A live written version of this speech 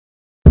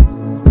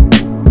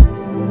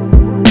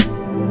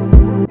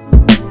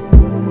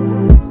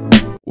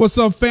What's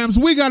up, fams?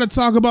 We got to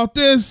talk about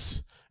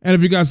this. And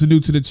if you guys are new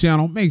to the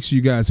channel, make sure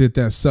you guys hit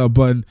that sub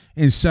button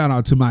and shout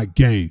out to my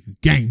gang.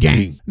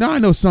 Now, I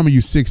know some of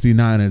you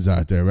 6ix9ines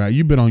out there, right?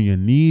 You've been on your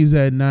knees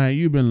at night.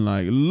 You've been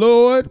like,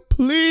 Lord,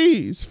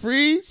 please,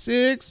 free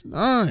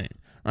 6ix9ine,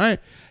 right?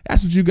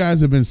 That's what you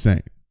guys have been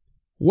saying.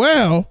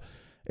 Well,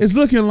 it's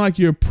looking like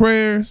your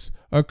prayers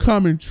are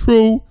coming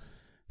true.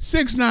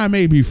 6ix9ine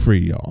may be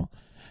free, y'all.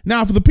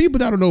 Now, for the people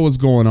that don't know what's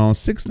going on,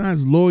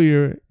 6ix9ine's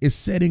lawyer is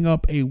setting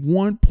up a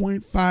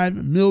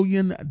 $1.5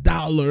 million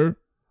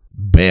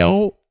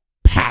bail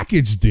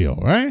package deal,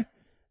 right?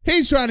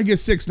 He's trying to get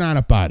 6ix9ine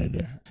up out of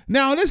there.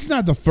 Now, this is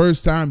not the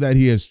first time that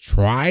he has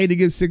tried to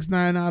get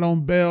 6ix9ine out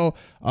on bail.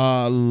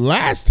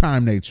 Last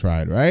time they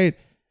tried, right?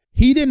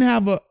 He didn't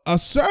have a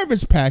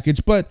service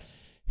package, but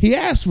he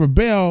asked for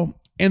bail,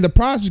 and the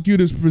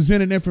prosecutors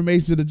presented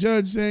information to the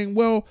judge saying,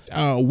 well,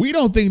 we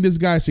don't think this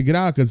guy should get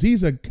out because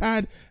he's a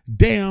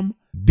goddamn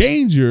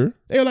danger.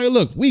 They're like,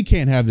 look, we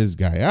can't have this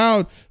guy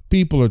out.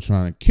 People are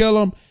trying to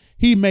kill him.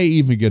 He may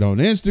even get on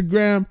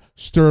Instagram,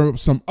 stir up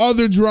some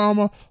other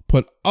drama,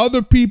 put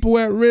other people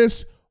at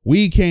risk.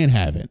 We can't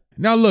have it.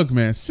 Now, look,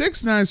 man,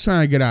 6ix9ine's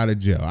trying to get out of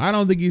jail. I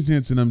don't think he's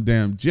into them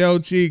damn jail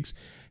cheeks.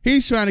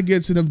 He's trying to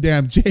get to them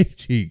damn J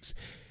cheeks.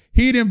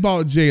 He done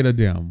bought Jada a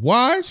damn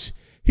watch.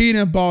 He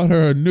done bought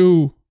her a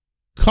new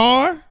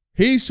car.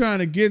 He's trying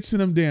to get to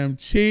them damn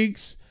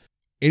cheeks.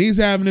 And he's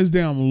having his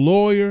damn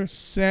lawyer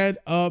set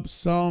up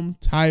some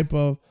type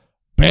of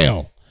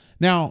bail.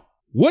 Now,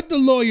 what the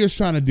lawyer's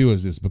trying to do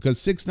is this, because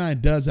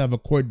 6ix9ine does have a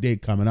court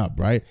date coming up,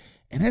 right?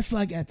 And that's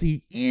like at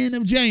the end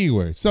of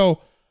January.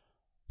 So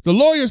the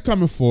lawyer's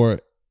coming for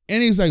it,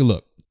 and he's like,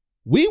 look,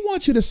 we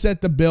want you to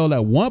set the bail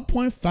at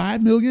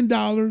 $1.5 million.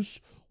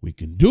 We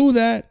can do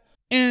that.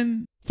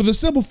 And for the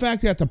simple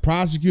fact that the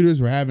prosecutors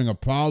were having a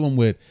problem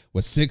with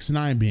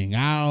 6ix9ine being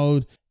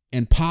out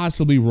and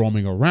possibly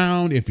roaming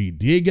around if he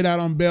did get out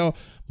on bail,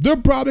 they're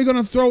probably going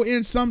to throw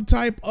in some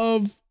type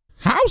of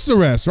house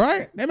arrest,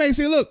 right? They may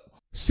say, look,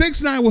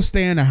 6ix9ine will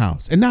stay in the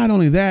house. And not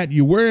only that,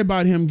 you worry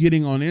about him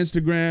getting on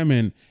Instagram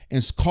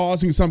and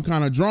causing some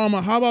kind of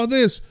drama. How about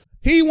this?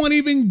 He won't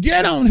even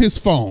get on his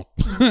phone.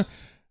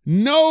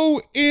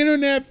 No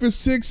internet for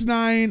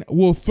 6ix9ine.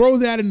 We'll throw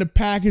that in the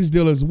package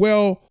deal as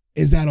well.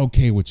 Is that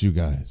okay with you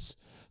guys?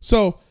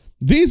 So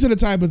these are the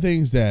type of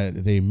things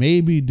that they may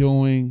be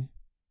doing.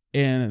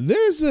 And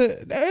there's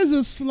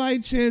a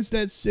slight chance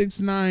that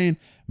 6ix9ine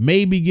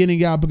may be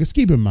getting out, because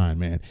keep in mind,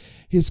 man,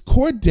 his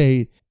court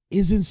date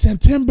is in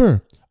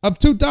September of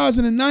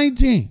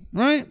 2019,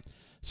 right?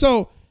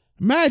 So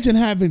imagine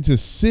having to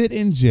sit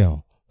in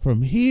jail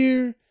from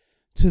here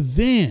to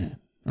then,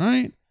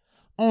 right?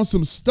 On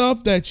some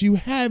stuff that you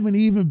haven't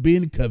even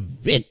been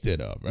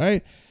convicted of,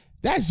 right?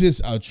 That's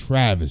just a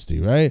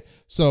travesty, right?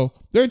 So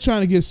they're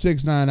trying to get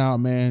 6ix9ine out,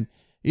 man.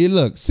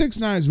 Look,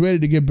 6ix9ine's ready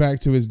to get back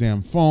to his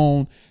damn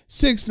phone.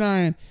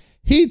 6ix9ine,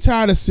 he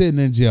tired of sitting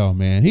in jail,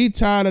 man. He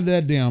tired of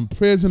that damn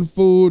prison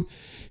food.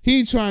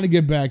 He trying to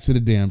get back to the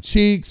damn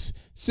cheeks.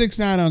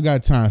 6ix9ine don't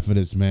got time for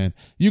this, man.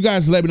 You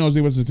guys let me know what's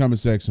in the comment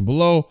section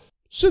below.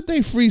 Should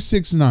they free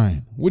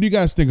 6ix9ine? What do you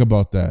guys think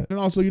about that? And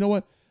also, you know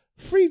what?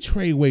 Free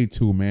Treyway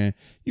too, man.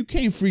 You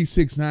can't free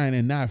 6ix9ine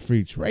and not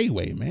free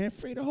Treyway, man.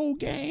 Free the whole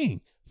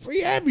gang.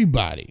 Free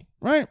everybody,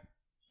 right?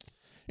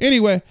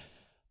 Anyway,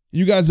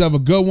 you guys have a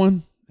good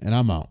one, and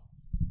I'm out.